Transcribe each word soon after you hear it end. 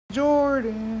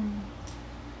Jordan.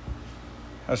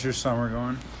 How's your summer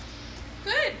going?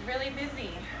 Good, really busy.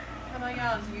 How about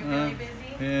y'all? Are you really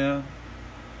busy? Yeah.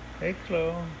 Hey,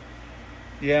 Chloe.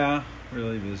 Yeah,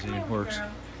 really busy. Come here, Works. girl.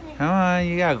 Come here. Come on,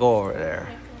 you gotta go over there. Come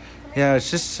here. Yeah, it's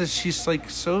just that she's like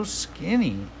so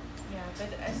skinny. Yeah, but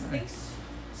I think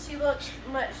she looks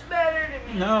much better to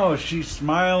me. No, she's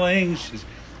smiling. She's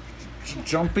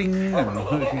jumping. And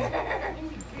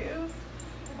Goof.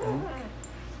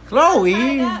 Chloe.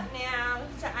 Tied up now.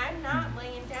 So I'm not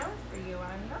laying down for you.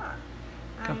 I'm not.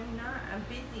 I'm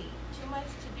busy. Too much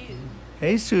to do.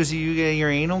 Hey, Susie, you get your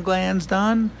anal glands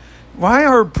done? Why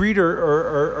our breeder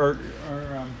or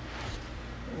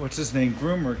what's his name,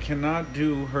 groomer, cannot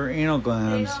do her anal They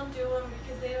glands? don't do them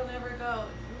because they don't ever go.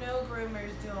 No groomers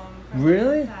do them. From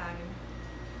Really? inside.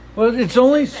 Well, it's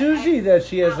only Susie that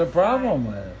she has a problem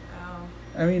with. Oh,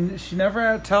 I mean, she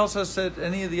never tells us that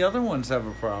any of the other ones have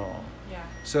a problem. yeah.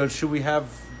 So should we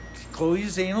have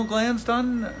Chloe's anal glands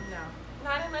done? No.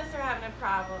 Not unless they're having a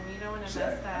problem. You don't want to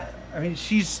mess that. I mean,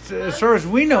 she's, as far as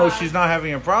we know, she's not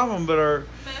having a problem, but our...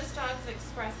 Most dogs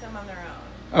express them on their own.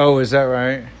 Oh, is that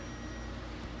right?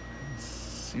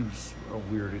 Seems a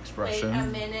weird expression. Wait a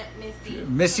minute, Missy.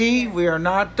 Missy, we are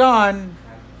not done.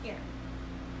 Here.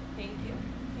 Thank you.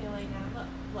 Can you lay down?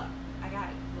 Look. I got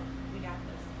it. Look, we got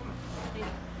this. Come on. Lay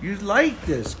down. You like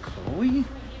this, Chloe? Can we even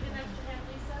up to that,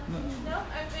 Lisa? No,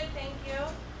 I'm good, thank you.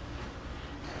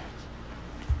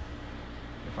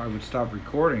 If I would stop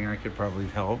recording, I could probably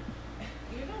help.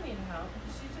 You don't need help.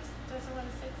 She just doesn't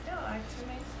want to sit still. I have too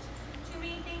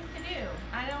many things to do.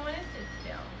 I don't want to sit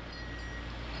still.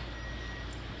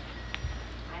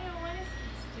 I don't want to sit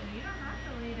still. You don't have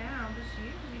to lay down, but she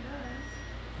usually does.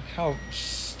 Look how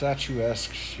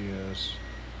statuesque she is.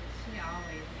 She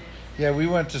always is. Yeah, we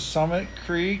went to Summit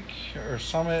Creek or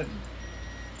Summit.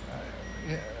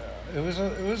 Yeah, it was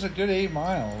a good 8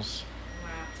 miles. Wow.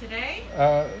 Today?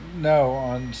 No,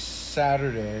 on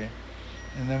Saturday,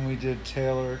 and then we did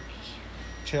Taylor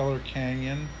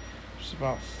Canyon, which is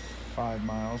about 5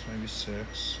 miles, maybe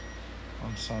 6,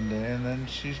 on Sunday, and then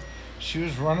she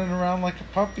was running around like a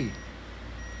puppy.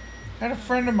 I had a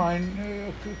friend of mine,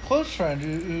 a close friend,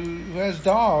 who has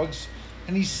dogs,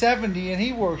 and he's 70, and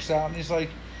he works out, and he's like,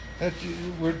 that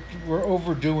we're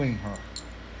overdoing her.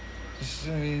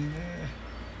 I mean,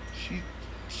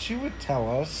 she would tell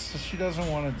us she doesn't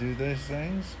want to do these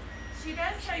things. She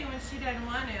does tell you when she doesn't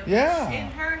want to. Yeah. In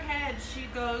her head, she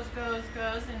goes,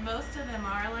 and most of them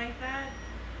are like that.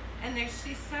 And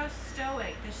she's so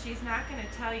stoic that she's not going to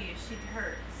tell you she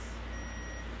hurts.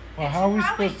 Well, and how are we she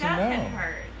probably supposed to know? doesn't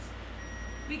hurt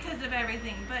because of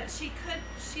everything, but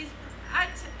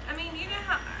I mean, you know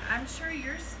how I'm sure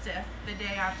you're stiff the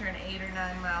day after an 8 or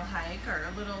 9 mile hike, or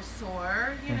a little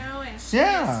sore, you know, and she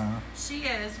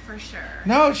is for sure.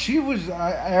 No, she was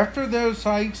after those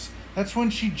hikes. That's when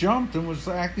she jumped and was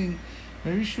acting.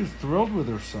 Maybe she was thrilled with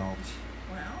herself.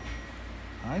 Well,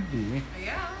 I'd be.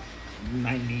 yeah.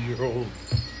 90-year-old.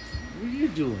 What are you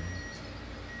doing?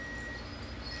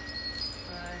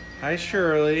 Hi,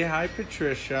 Shirley. Hi,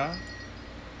 Patricia.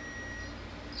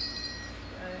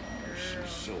 She's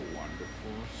so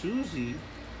wonderful. Susie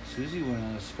went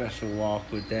on a special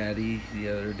walk with Daddy the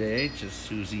other day. Just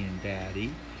Susie and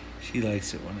Daddy. She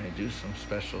likes it when I do some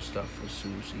special stuff with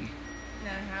Susie.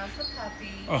 Now, how's the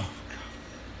puppy? Oh, God.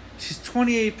 She's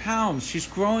 28 pounds. She's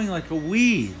growing like a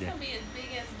weed. She's gonna be as big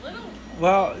as little.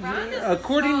 Well, Rhonda's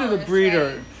according to the smallest,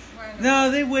 breeder, right? no,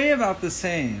 they weigh about the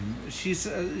same. She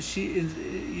seems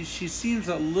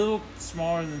a little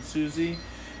smaller than Susie,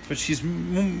 but she's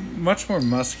much more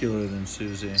muscular than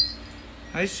Susie.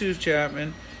 Hi, Sue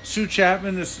Chapman. Sue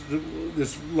Chapman, this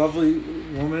lovely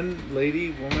woman.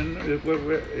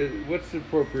 What's the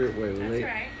appropriate way? That's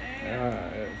right.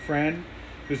 Friend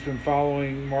who's been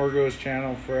following Margaux's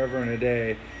channel forever and a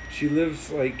day. She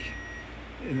lives like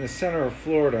in the center of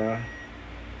Florida,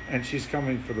 and she's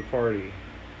coming for the party.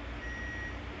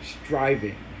 She's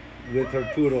driving with her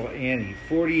poodle Annie.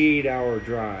 48-hour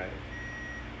drive.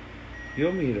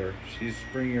 You'll meet her. She's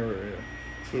bringing her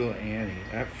poodle Annie.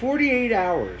 48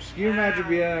 hours. Can you imagine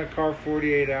being in a car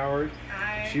 48 hours?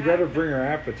 She better bring her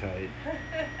appetite.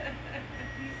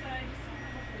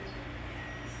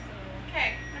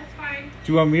 Okay, that's fine.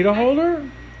 Do you want me to hold her? You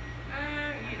don't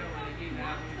want to do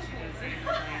that when she does her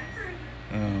plans.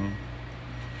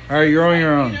 Oh. All right, you're on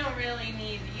your own. You don't really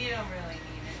need it.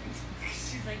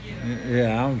 She's like, you don't.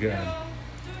 Yeah, I'm good. No,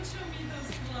 don't show me those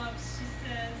gloves, she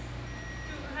says.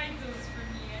 Hide those for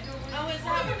me. I don't want Oh, is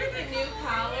that one of the new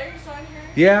collars on her?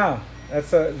 Yeah,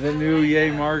 that's the new like Yay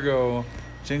that. Margaux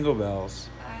jingle bells.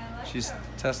 I like She's them.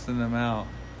 testing them out.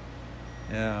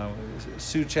 Yeah,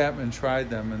 Sue Chapman tried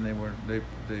them, and they were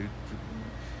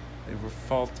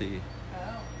faulty.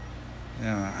 Oh.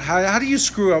 Yeah. How do you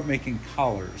screw up making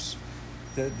collars?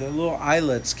 The little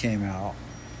eyelets came out.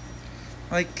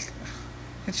 Like,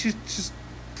 can't you just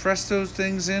press those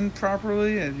things in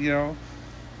properly? And Don't yell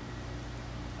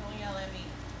at me.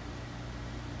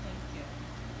 Thank you.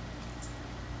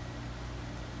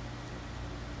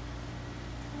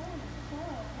 Oh, what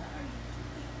are you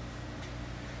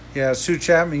doing? Yeah, Sue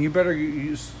Chapman, you better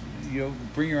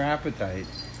bring your appetite.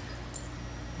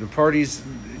 The party's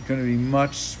going to be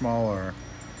much smaller.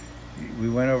 We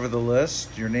went over the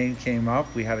list. Your name came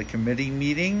up. We had a committee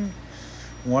meeting.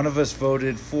 One of us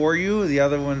voted for you. The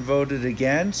other one voted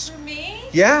against. For me?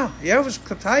 Yeah, it was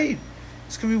tight.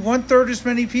 It's going to be 1/3 as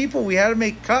many people. We had to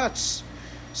make cuts.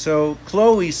 So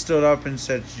Chloe stood up and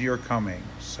said, you're coming.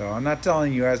 So I'm not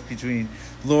telling you, as between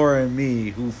Laura and me,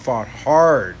 who fought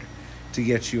hard to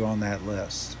get you on that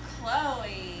list.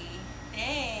 Chloe,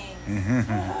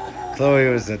 thanks.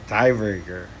 Chloe was the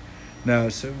tiebreaker. No,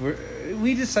 so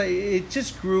we decided, it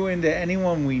just grew into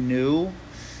anyone we knew.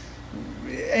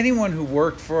 Anyone who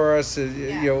worked for us,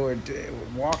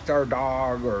 walked our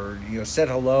dog or said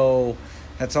hello.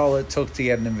 That's all it took to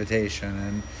get an invitation,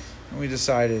 and we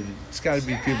decided it's got to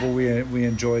be people we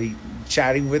enjoy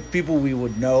chatting with, people we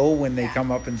would know when they come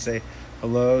up and say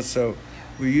hello. So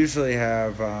we usually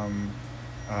have.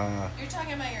 You're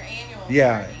talking about your annual party,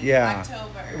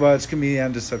 October. Well, it's gonna be the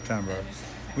end of September.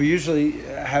 We usually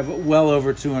have well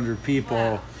over 200 people.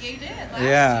 Wow. You did last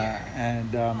year.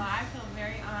 And I feel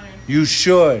very honored. you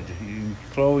should.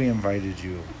 Chloe invited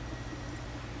you.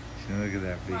 Look at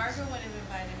that. Margaux would have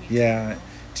invited me. Yeah. Too.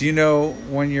 Do you know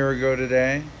 1 year ago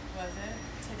today? Was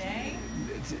it today?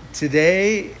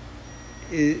 Today,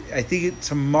 I think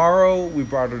tomorrow we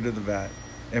brought her to the vet.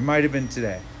 It might have been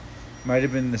today. Might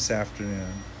have been this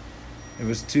afternoon. It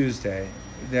was Tuesday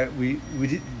that we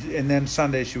did, and then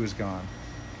Sunday she was gone.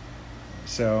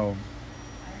 So,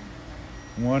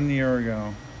 1 year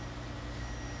ago.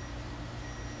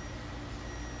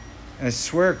 I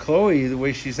swear, Chloe, the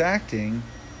way she's acting,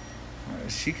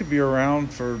 she could be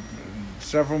around for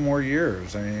several more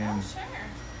years. I mean, Oh, sure.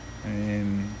 I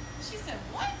mean, She said,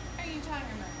 "What are you talking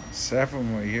about? several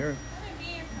more years. I'm gonna be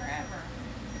here forever."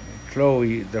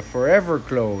 Chloe, the forever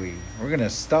Chloe. We're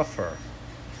gonna stuff her.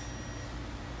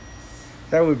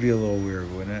 That would be a little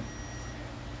weird, wouldn't it?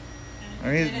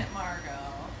 And if you didn't,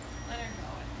 Margaux. Let her go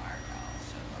with Margaux.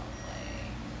 She'll go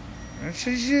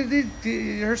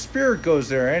play. Her spirit goes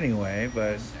there anyway,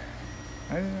 but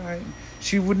Sure.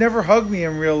 she would never hug me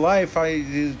in real life. I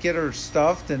get her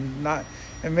stuffed and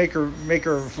make her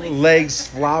legs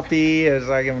floppy as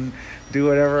I can do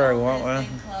whatever I want. Don't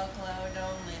listen, Clo,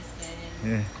 don't listen.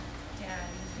 Yeah.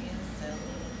 Daddy's being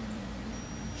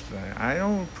silly. I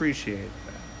don't appreciate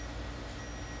that.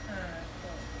 Clo,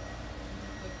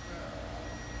 good girl.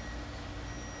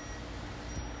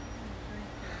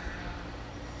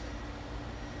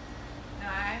 No,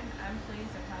 I'm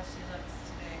pleased with how she looks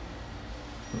today.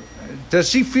 Does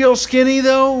she feel skinny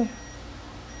though?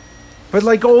 But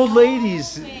like old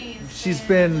ladies, Always she's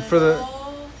been for the.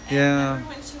 little. And Yeah. remember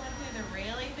when she went through the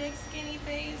really big skinny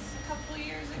phase a couple of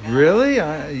years ago? Really?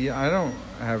 I don't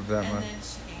have that And much. then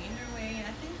she gained her weight.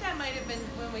 I think that might have been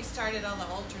when we started on the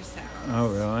ultrasound. Oh,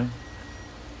 really?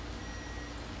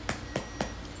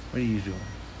 What are you doing?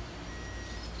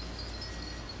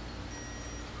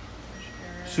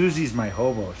 Susie's my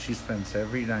hobo. She spends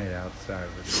every night outside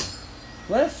with me.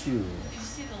 Bless you. Did you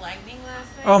see the lightning last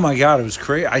night? Oh my God, it was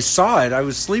crazy. I saw it. I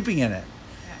was sleeping in it.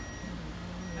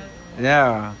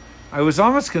 Yeah. I was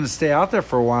almost going to stay out there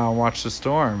for a while and watch the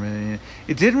storm. And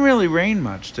it didn't really rain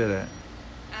much, did it?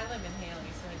 I live in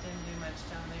Haley, so it didn't do much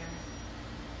down there.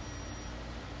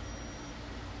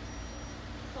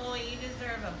 Chloe, you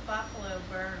deserve a buffalo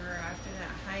burger after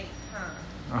that hike, huh?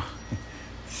 Oh,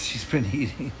 she's been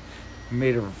eating.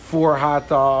 Made her 4 hot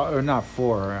dogs, or not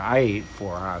 4. I ate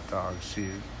 4 hot dogs.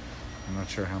 I'm not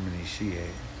sure how many she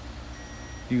ate.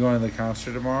 You going to the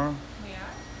concert tomorrow? We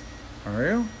are? Are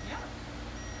you? Yeah.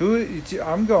 Who?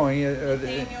 I'm going.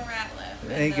 Daniel Ratliff.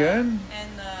 Ain't good? And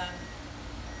I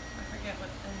forget what,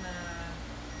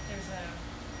 there's a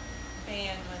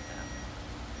band with them.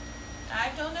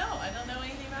 I don't know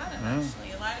anything about him, Oh.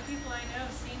 actually. A lot of people I know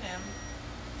have seen him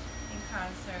in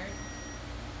concert.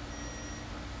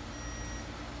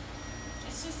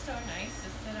 It's just so nice to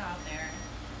sit out there.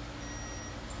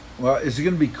 Well, is it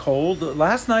going to be cold?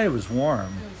 Last night it was warm. It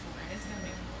was warm. It's going to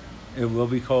be warm. It will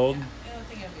be cold? Yeah. I don't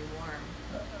think it'll be warm.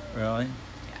 Really?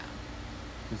 Yeah.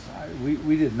 'Cause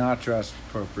we did not dress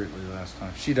appropriately last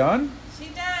time. She done? She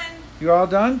done. You all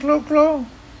done, Clo?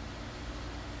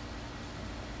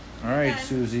 All right, Done.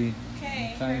 Susie.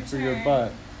 Okay. Time for your turn.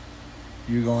 butt.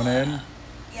 You going in?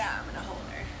 Yeah, I'm gonna hold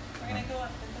her. We're gonna go up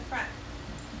at the front.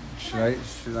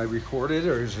 Should I record it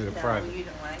or is it a private? No, you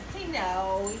don't want to say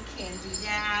no. You can't do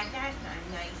that. That's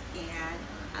not nice, Dad.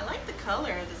 I like the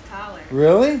color of this collar.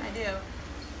 Really? I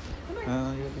do. Come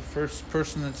on. You're the first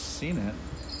person that's seen it.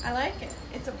 I like it.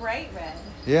 It's a bright red.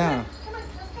 Yeah. Come on,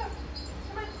 let's go.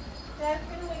 Come on. Dad's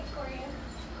gonna wait for you.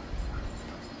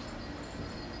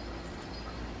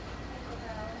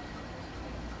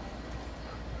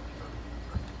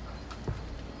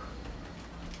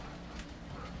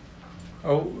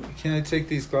 Oh, can I take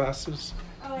these glasses?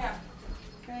 Oh yeah.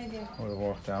 Good idea. I would have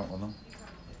walked out with them.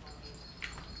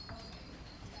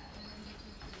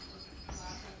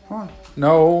 Huh.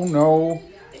 No.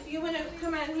 If you wanna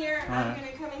come in here, All I'm right.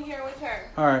 gonna come in here with her.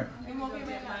 All right. And we'll be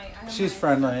right back. She's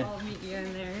friendly. I'll meet you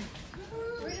in there.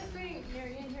 We're just bringing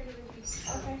Mary in here to release.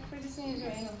 Okay, we just need to do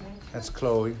anything. That's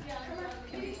Chloe.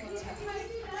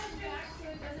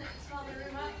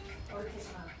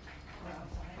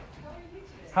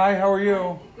 Hi, how are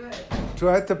you? Good. Do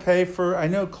I have to pay for? I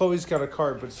know Chloe's got a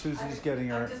card, but Susie's getting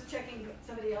her. I'm just checking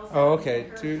somebody else. Oh, out. okay.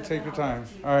 Her, Do so take now your I'll time.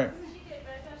 let you- All right.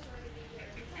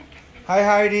 Hi,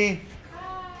 Heidi. Hi,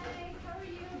 how are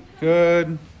you?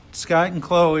 Good. Scott and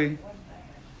Chloe. You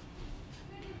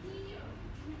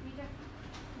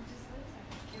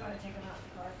want to take them out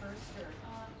the car first, or?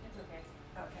 It's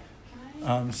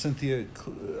okay. Okay. Cynthia,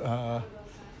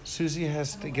 Susie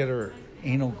has to get her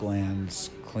anal glands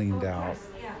cleaned out.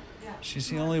 Yeah. She's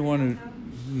the only one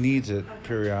who needs it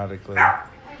periodically.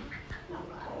 Stop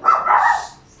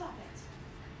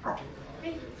it.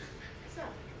 Hey,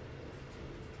 stop.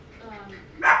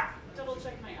 Double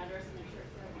check my address and make sure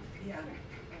it's the right one. Yeah. Let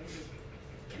me just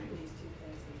get these two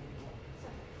things.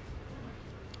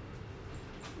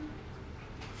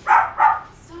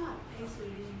 Stop. Hey,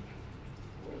 sweetie.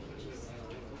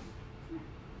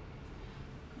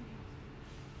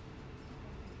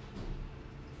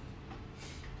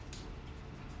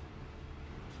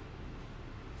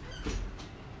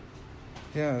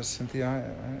 Yeah, Cynthia,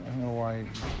 I don't know why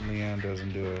Leanne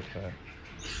doesn't do it, but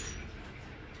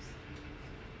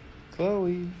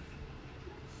Chloe.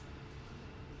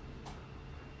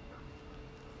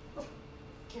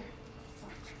 Here. Stop.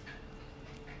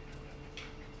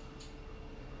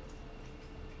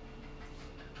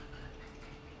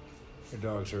 Your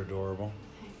dogs are adorable.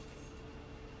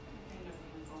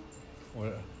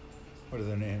 What are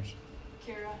their names?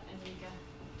 Kira and Mika.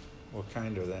 What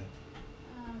kind are they?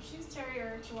 She's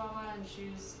Terrier Chihuahua and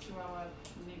she's Chihuahua,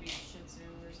 maybe Shih Tzu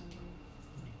or something.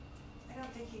 I don't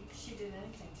think she did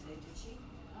anything today, did she?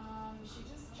 She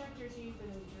just checked her teeth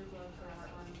and drew blood for a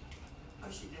heartworm. Oh,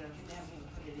 she did. Okay, they haven't even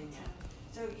put it in yet.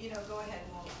 So, go ahead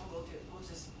and we'll do it. We'll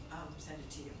just send it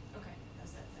to you. Okay.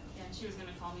 How's that sound? Yeah, and she was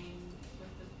gonna call me with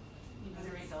the, With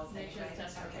the results, make sure right? the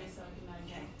test are Okay. okay, so I can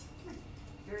Okay.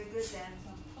 Very good then.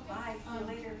 Okay. Bye. See you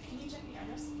later. Can you check the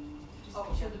address? Just Oh,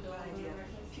 make sure the good bill idea. is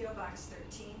right. P.O. Box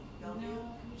 13, Bellevue. No,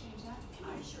 can we change that?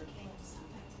 I sure can. Stop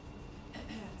that.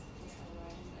 Just how do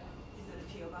I do that? Is it a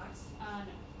P.O. Box? No.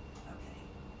 Okay.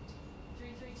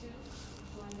 332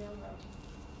 Glendale Road.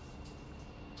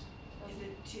 Is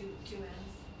it two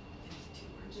N's? It's two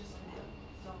words? Just one word.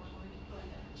 It's all one word?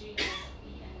 Glendale.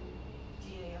 G-L-E-N.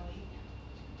 D-A-L-E.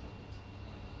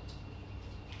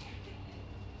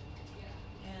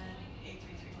 And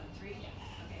 83313? Yeah.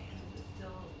 Okay, and is it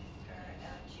still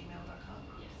iscar@gmail.com?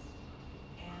 Yes.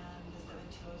 And the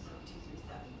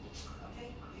 7200237? Okay,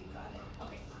 we've got it.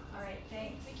 Okay. All right,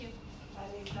 thanks. Thank you. Bye,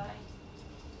 Lisa.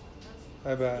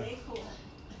 Bye-bye. Stay cool.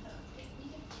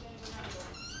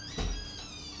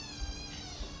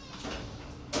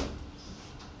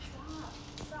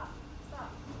 Stop.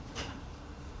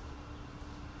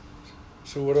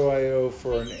 So what do I owe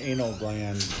for an anal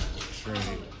gland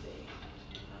screening?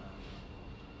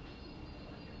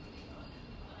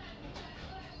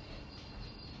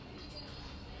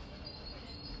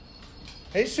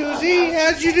 Hey Susie,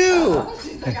 how'd you do?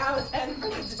 She's like, I was heading for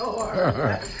the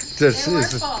door. This They were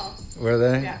is- full. Were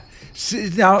they? Yeah.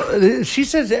 Now she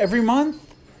says every month.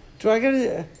 Do I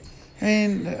gotta? I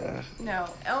mean, No,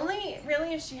 only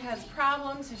really if she has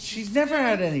problems. If she's never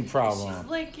had any She's problem.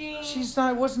 licking. She's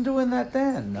not. Wasn't doing that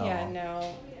then. No. Yeah,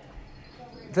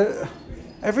 no.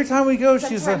 Every time we go,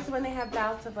 she's Sometimes like, when they have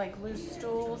bouts of like loose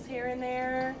stools here and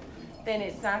there, then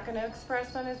it's not going to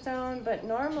express on its own. But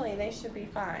normally they should be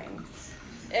fine.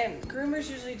 And groomers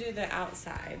usually do the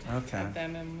outside Okay. of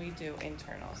them, and we do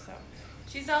internal. So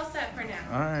she's all set for now.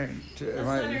 all right. Let's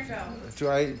let her go. Do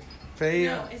I pay?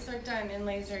 No, it's done in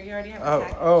laser. You already have a Oh.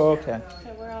 package. Oh. Okay.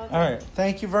 So we're all done. All right.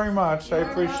 Thank you very much. I You're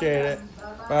appreciate it.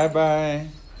 welcome. Bye bye.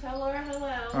 Tell Laura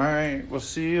hello. All right, we'll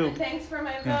see you. And thanks for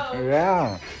my vote.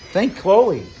 Yeah. Thank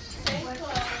Chloe. Thanks,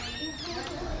 Chloe.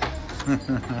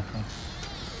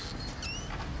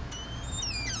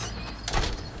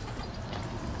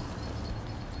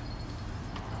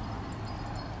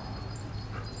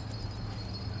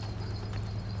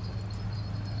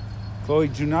 Chloe,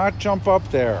 do not jump up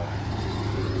there.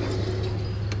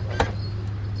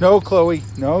 No, Chloe.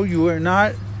 No, you are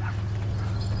not.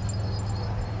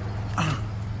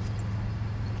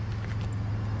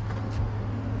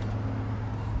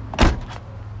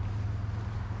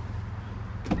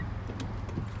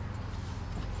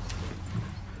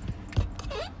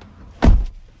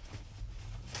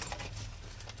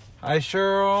 Hi,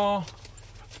 Cheryl.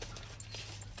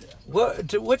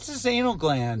 What's this anal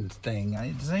gland thing?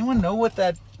 Does anyone know what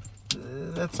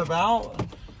that's about?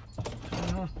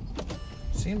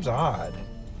 Seems odd.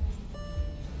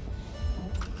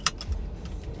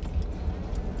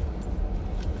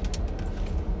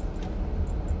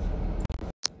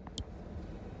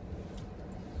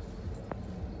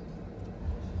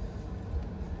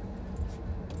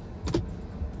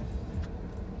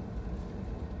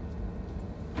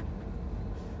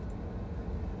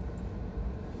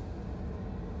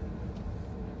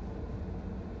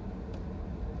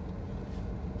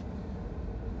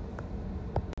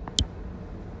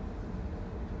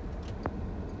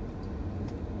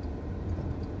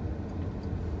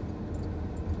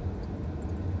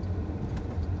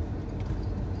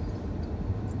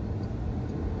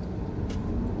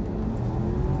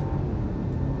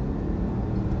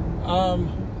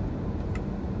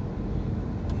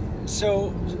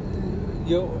 So,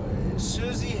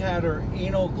 Susie had her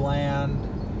anal gland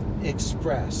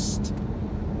expressed,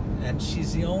 and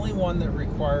she's the only one that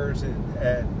requires it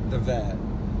at the vet.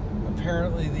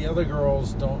 Apparently, the other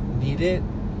girls don't need it,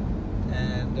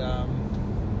 and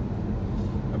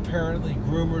apparently,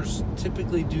 groomers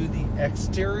typically do the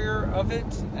exterior of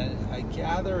it, and I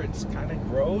gather it's kind of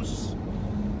gross.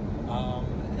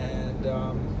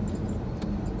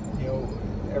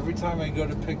 Every time I go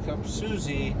to pick up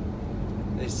Susie,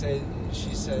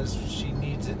 she says she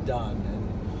needs it done,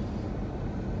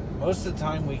 and most of the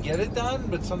time we get it done,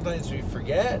 but sometimes we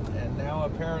forget, and now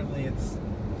apparently it's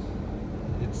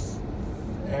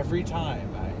every time.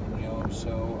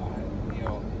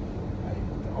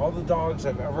 All the dogs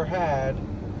I've ever had,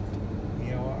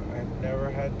 I've never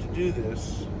had to do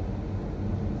this.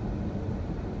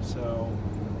 So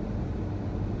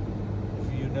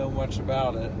if you know much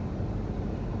about it.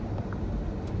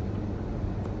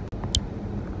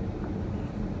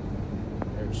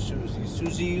 Susie.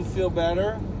 Susie, you feel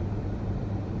better?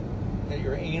 Get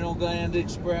your anal gland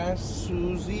expressed,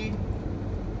 Susie?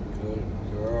 Good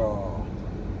girl.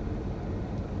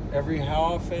 Every how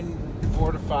often?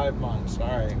 4 to 5 months.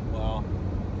 Alright, well.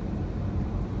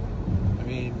 I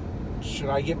mean, should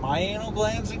I get my anal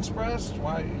glands expressed?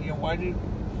 Why do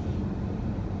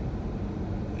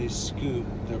they scoot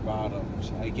their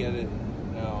bottoms? I get it.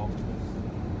 No.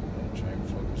 I'm trying to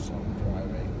focus on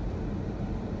driving.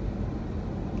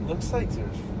 Looks like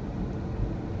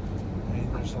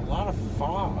there's a lot of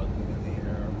fog in the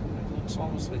air. It looks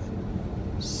almost like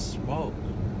smoke.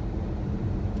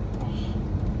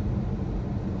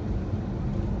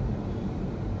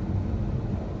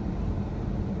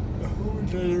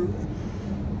 It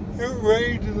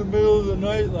rained in the middle of the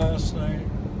night last night.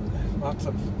 Lots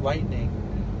of lightning.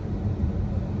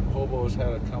 Hobos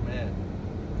had to come in.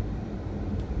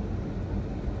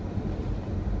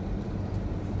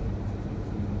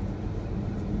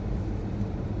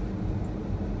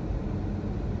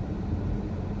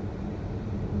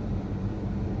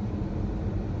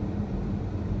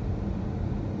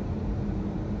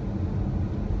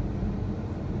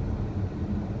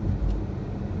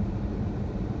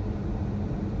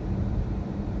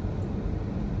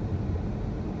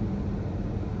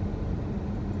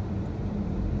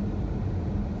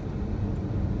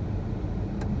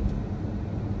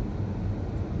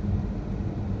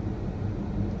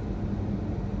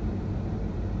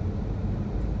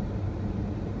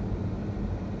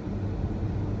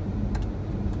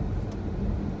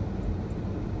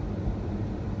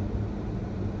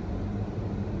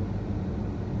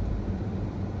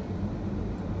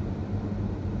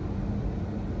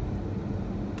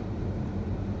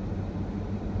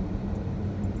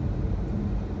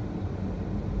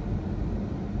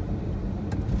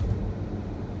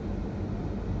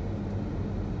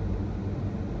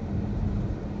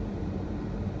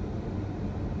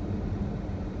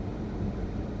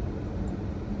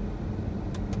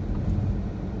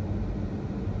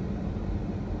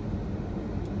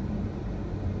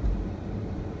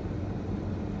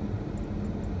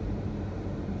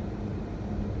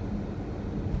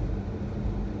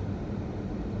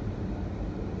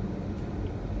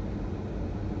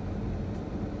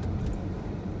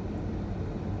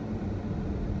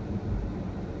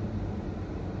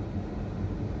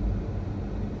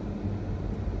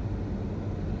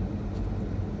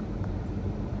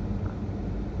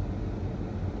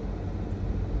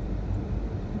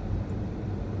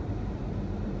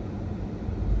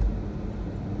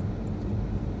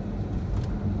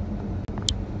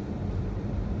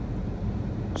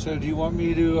 So do you want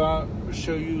me to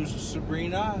show you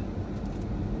Sabrina?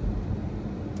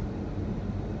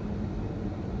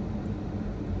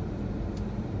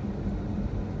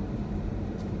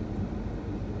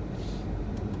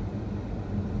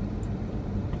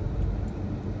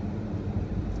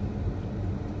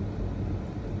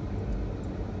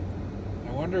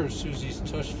 I wonder if Susie's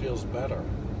tush feels better.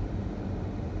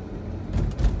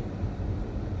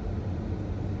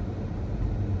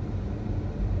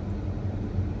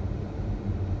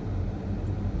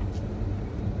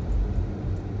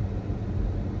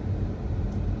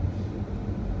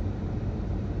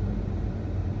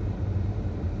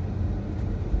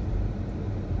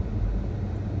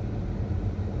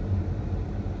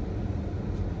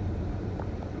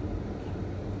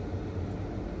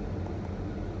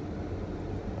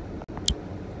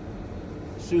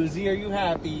 Susie, are you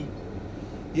happy?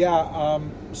 Yeah,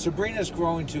 Sabrina's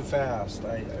growing too fast.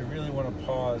 I really want to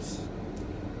pause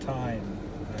time.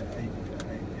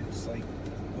 It's like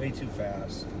way too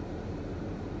fast.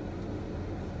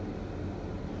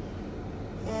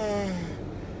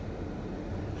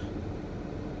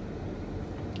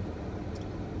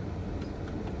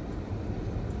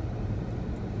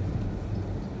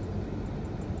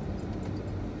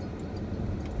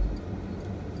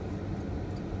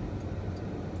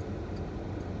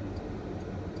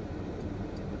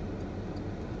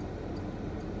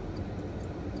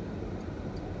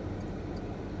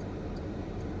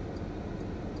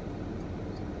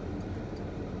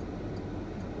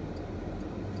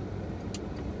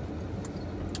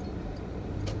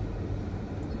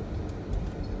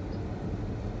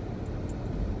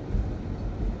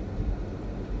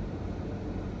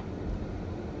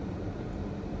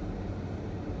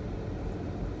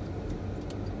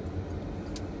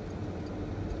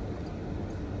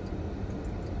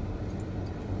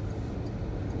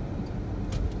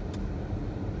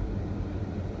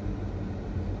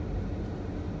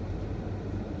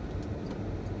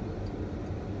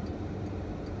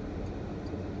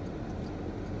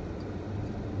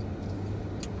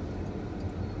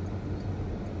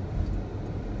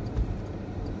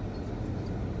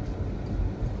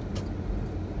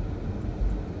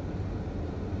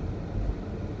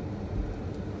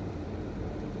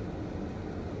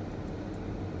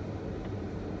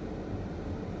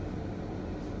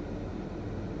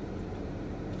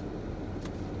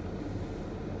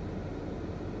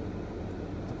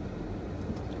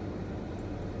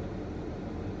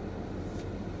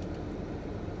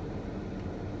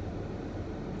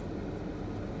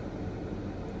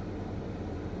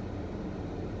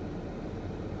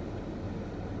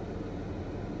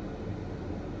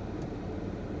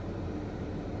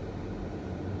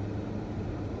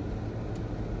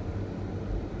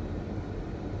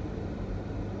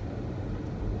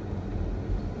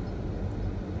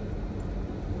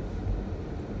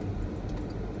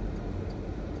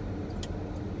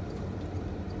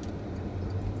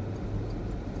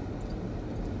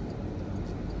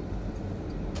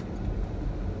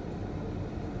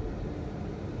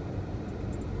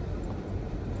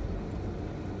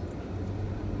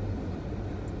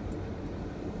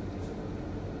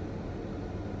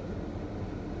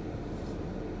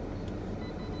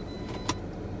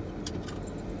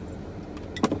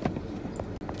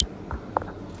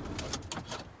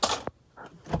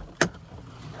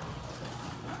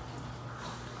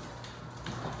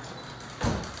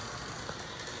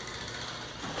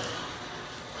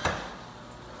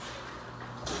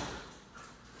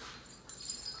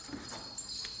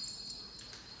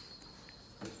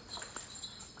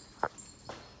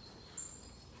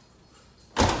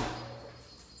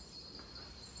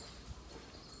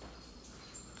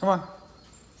 Come on.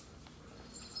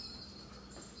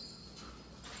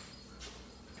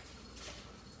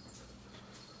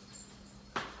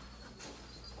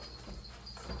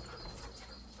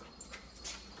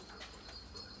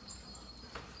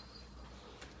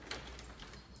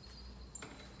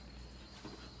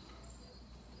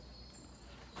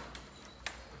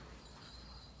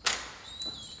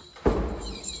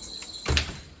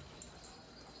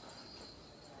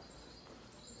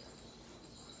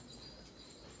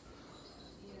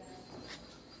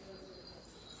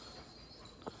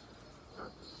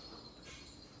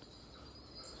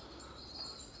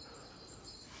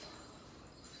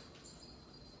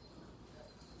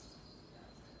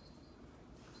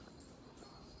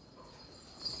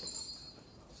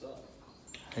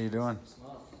 How you doing?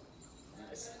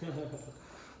 Nice.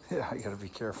 Yeah, you gotta be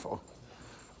careful.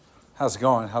 How's it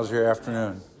going? How's your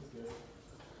afternoon?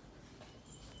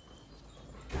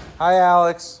 Hi,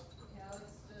 Alex.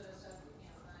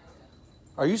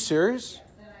 Are you serious?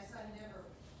 Then I saw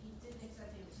he didn't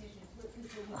accept the invitation.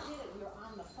 he did it, we were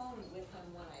on the phone with him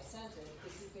when I sent it,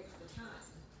 because he picked the time.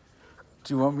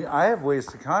 Do you want me? I have ways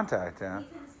to contact him.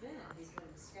 He's been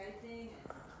Skyping, and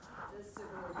this, so we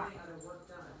were getting other work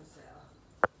done,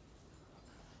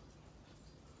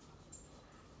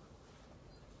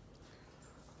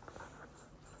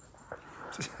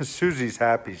 so. Susie's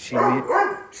happy. She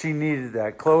needed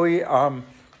that. Chloe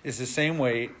is the same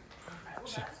weight.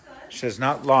 She has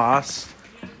not lost.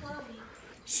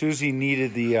 Susie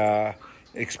needed the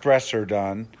expressor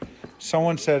done.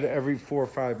 Someone said every 4 or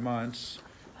 5 months,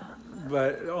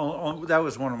 but that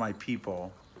was one of my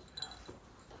people.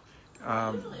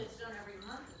 Usually it's done every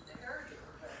month at the hair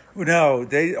care. No,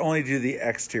 they only do the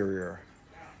exterior.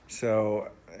 So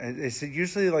it's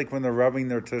usually like when they're rubbing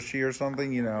their tushy or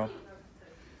something, you know.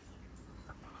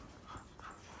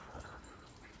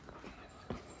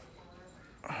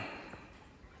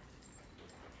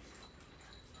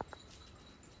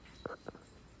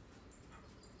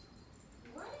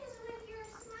 What is with your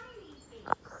smiley face?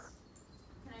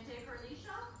 Can I take her leash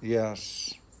off?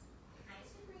 Yes. Hi,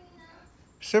 Sabrina.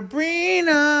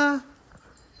 Sabrina!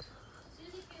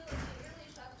 Susie, feel like your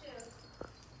leash off too.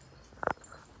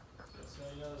 So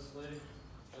you know this lady,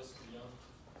 Jessica Young,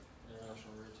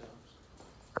 International Retailers.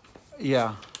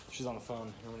 Yeah. She's on the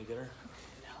phone. You want me to get her?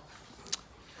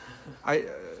 I'm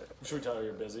sure we tell her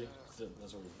you're busy.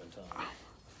 That's what we've been telling her.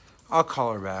 I'll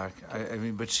call her back. I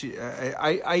mean, but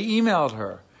I emailed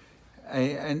her,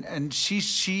 and she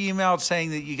emailed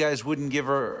saying that you guys wouldn't give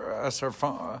us her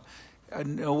phone,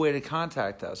 no way to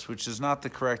contact us, which is not the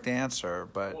correct answer.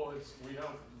 But Well, we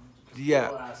don't. Yeah.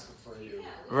 We'll ask for you.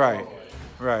 right,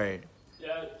 right,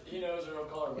 Yeah, he knows her. He'll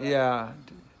call her back. yeah.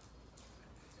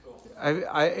 Cool.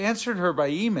 I answered her by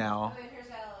email. Okay, here's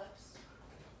Alex.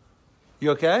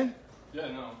 You okay? Yeah,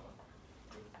 no.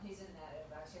 He's in that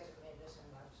inbox, he hasn't made this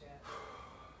inbox yet.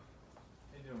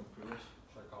 How you doing, Poodles?